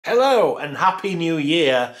Hello and Happy New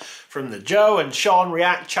Year from the Joe and Sean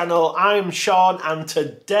React channel. I'm Sean and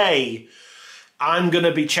today I'm going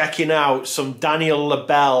to be checking out some Daniel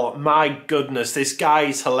LaBelle. My goodness, this guy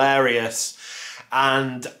is hilarious.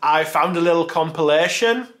 And I found a little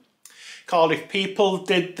compilation called If People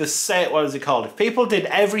Did the Same... What is it called? If People Did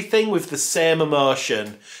Everything with the Same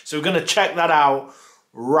Emotion. So we're going to check that out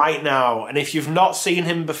right now. And if you've not seen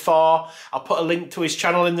him before, I'll put a link to his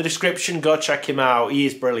channel in the description. Go check him out. He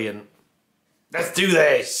is brilliant. Let's do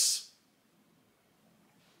this.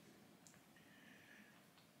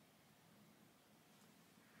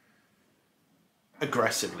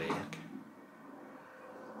 Aggressively.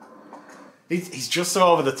 He's just so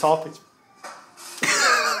over the top.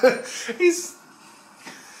 He's...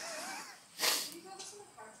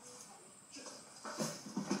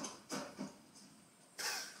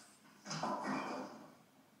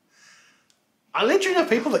 I literally know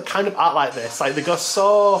people that kind of act like this. Like, they go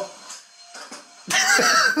so...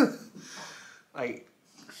 like,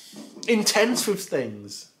 intense with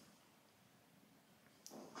things.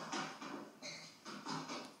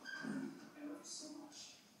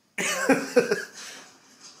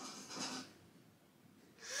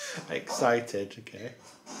 Excited, okay.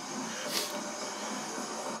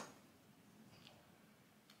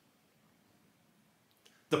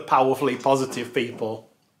 The powerfully positive people.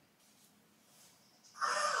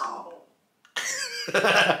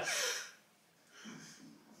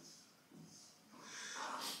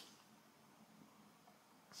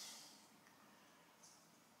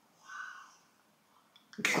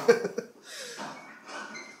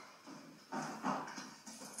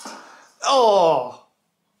 Oh!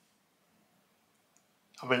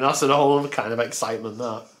 I mean, that's a whole other kind of excitement,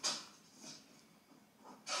 that.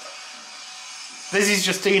 This is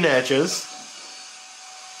just teenagers.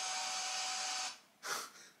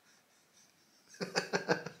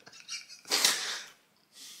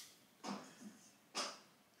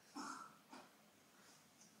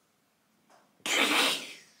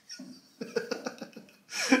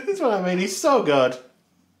 That's what I mean, he's so good.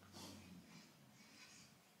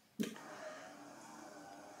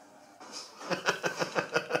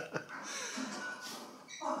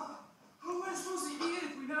 How am I supposed to eat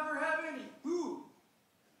if we never have any food?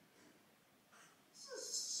 This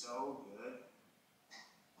is so good.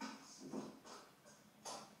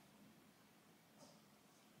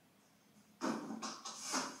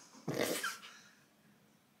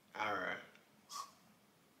 Alright.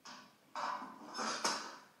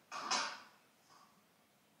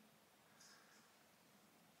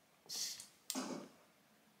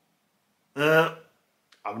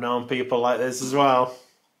 I've known people like this as well.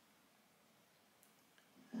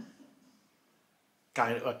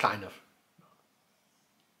 Kind of.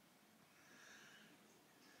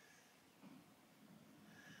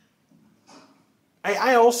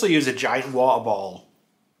 I also use a giant water ball.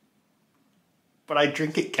 But I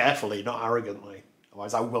drink it carefully, not arrogantly.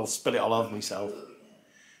 Otherwise I will spill it all over myself.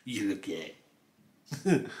 You look it.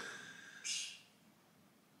 He's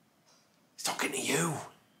talking to you.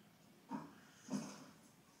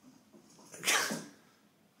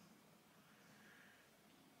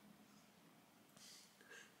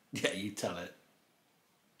 Yeah, you tell it.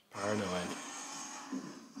 Paranoid.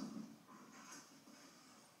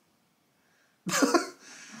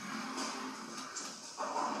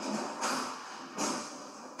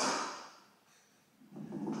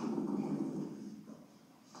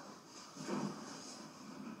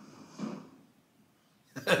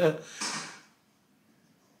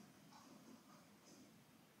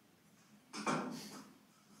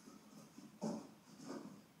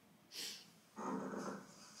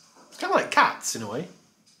 Kind of like cats in a way.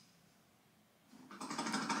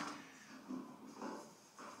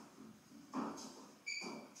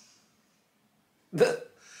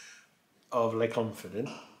 Overly confident.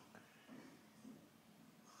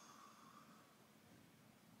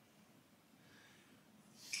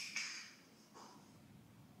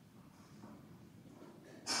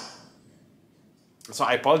 So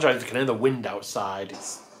I apologise if you can hear the wind outside.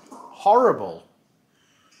 It's horrible.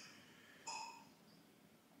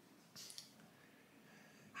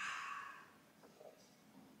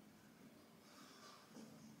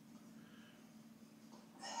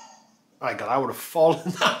 My God, I would have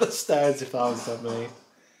fallen down the stairs if that was on me.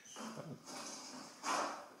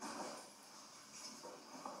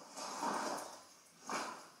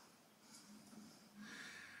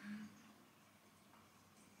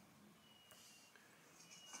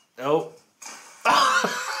 Oh.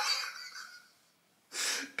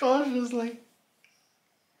 Cautiously.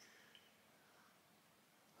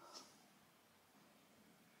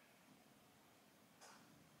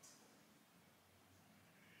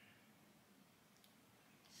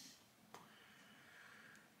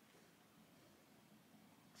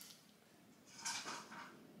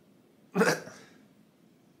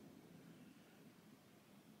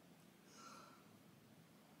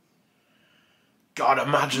 God,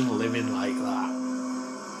 imagine living like that.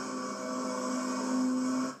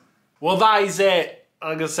 Well, that is it.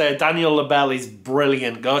 Like I say, Daniel LaBelle is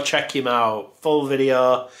brilliant. Go check him out. Full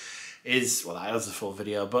video is, well, that is a full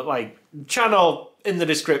video, but like, channel in the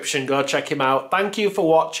description. Go check him out. Thank you for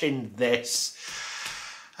watching this.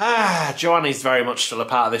 Joanne's very much still a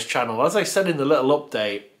part of this channel. As I said in the little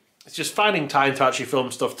update, it's just finding time to actually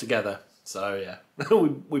film stuff together. So yeah,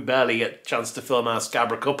 we barely get a chance to film our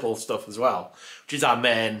Scabra couple stuff as well, which is our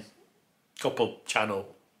main couple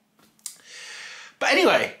channel. But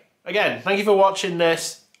anyway, again, thank you for watching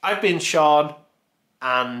this. I've been Sean,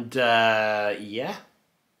 and yeah,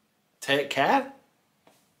 take care.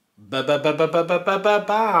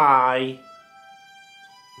 Bye.